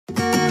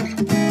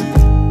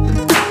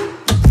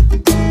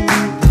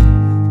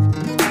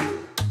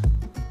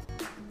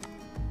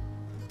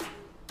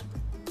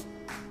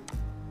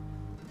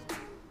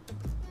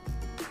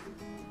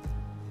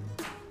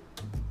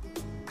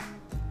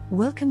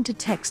Welcome to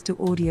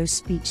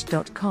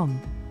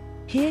text-to-audio-speech.com.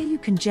 Here you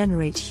can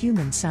generate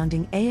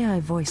human-sounding AI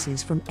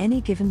voices from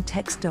any given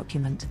text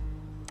document.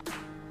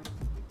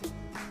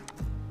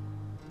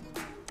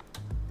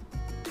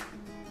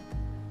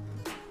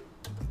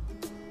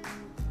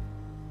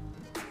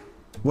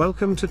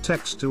 Welcome to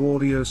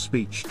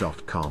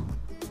text-to-audio-speech.com.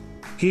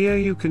 Here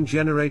you can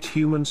generate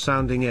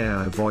human-sounding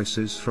AI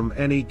voices from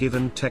any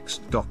given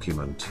text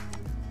document.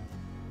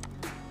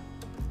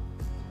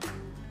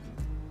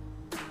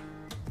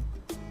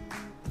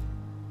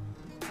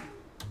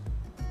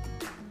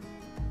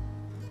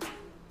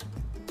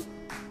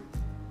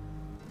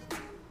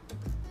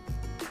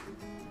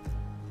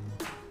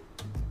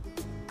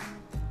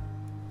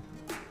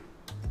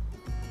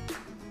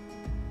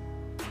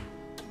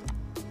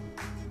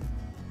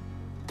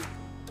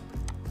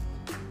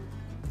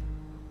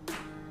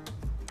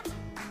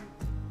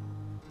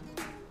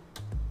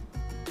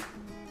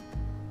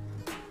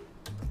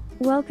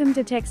 Welcome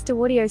to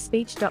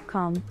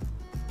text-to-audio-speech.com.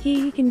 Here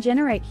you can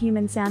generate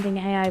human-sounding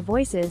AI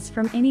voices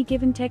from any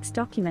given text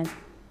document.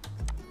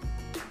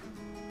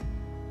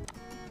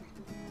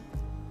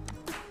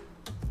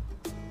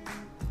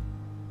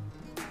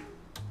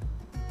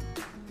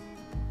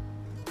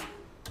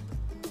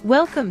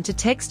 Welcome to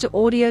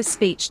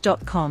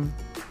text-to-audio-speech.com.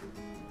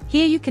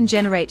 Here you can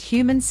generate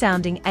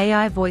human-sounding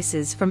AI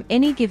voices from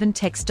any given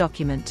text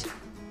document.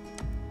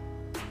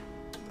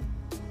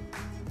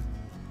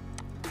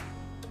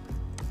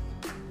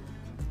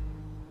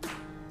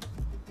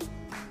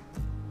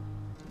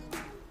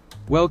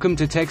 Welcome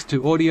to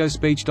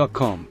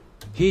text-to-audio-speech.com.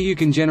 Here you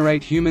can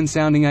generate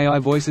human-sounding AI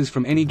voices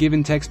from any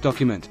given text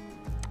document.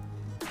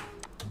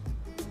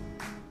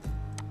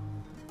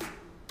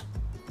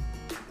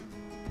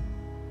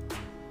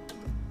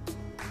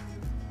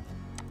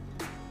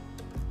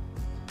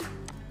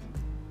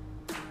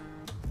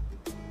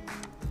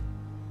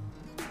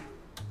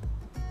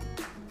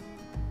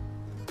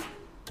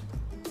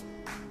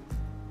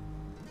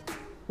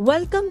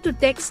 Welcome to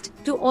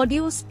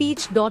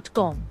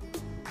text-to-audio-speech.com.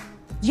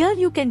 Here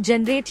you can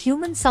generate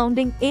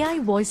human-sounding AI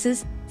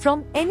voices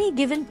from any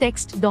given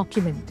text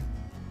document.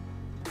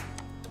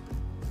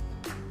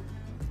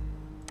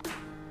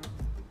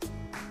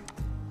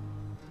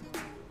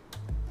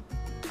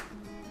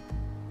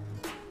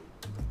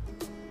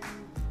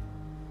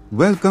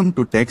 Welcome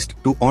to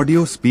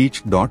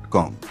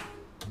text-to-audio-speech.com.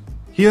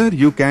 Here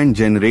you can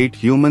generate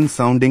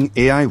human-sounding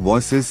AI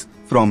voices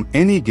from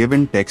any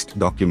given text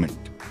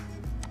document.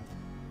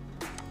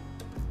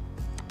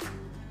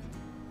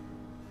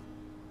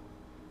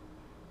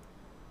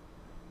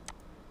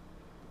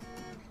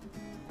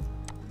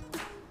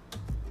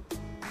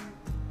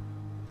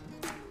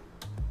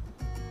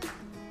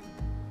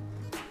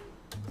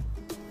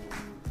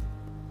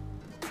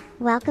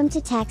 Welcome to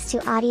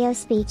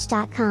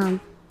text-to-audio-speech.com.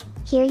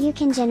 Here you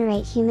can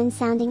generate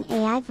human-sounding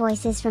AI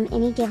voices from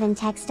any given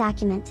text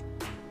document.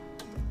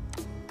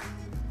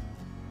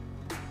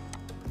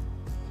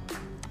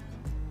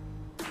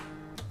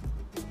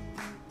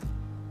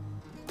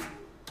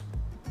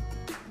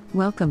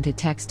 Welcome to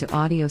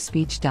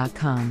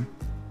text-to-audio-speech.com.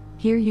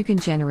 Here you can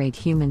generate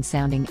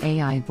human-sounding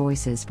AI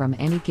voices from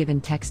any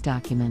given text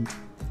document.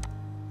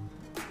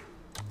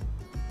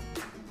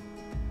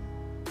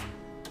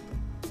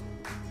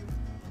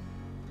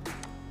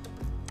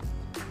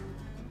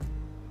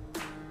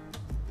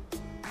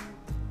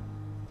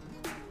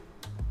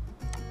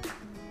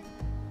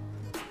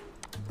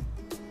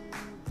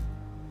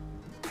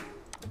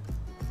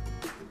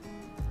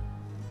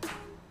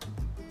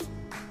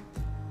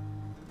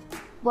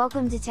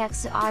 Welcome to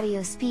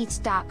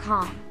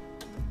text-to-audio-speech.com.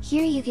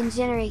 Here you can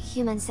generate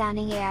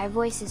human-sounding AI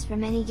voices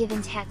from any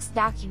given text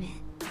document.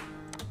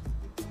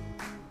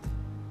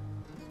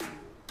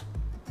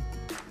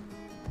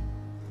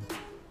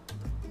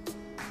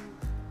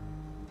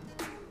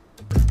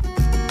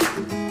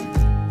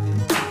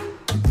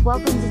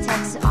 Welcome to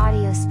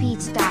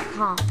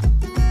text-to-audio-speech.com.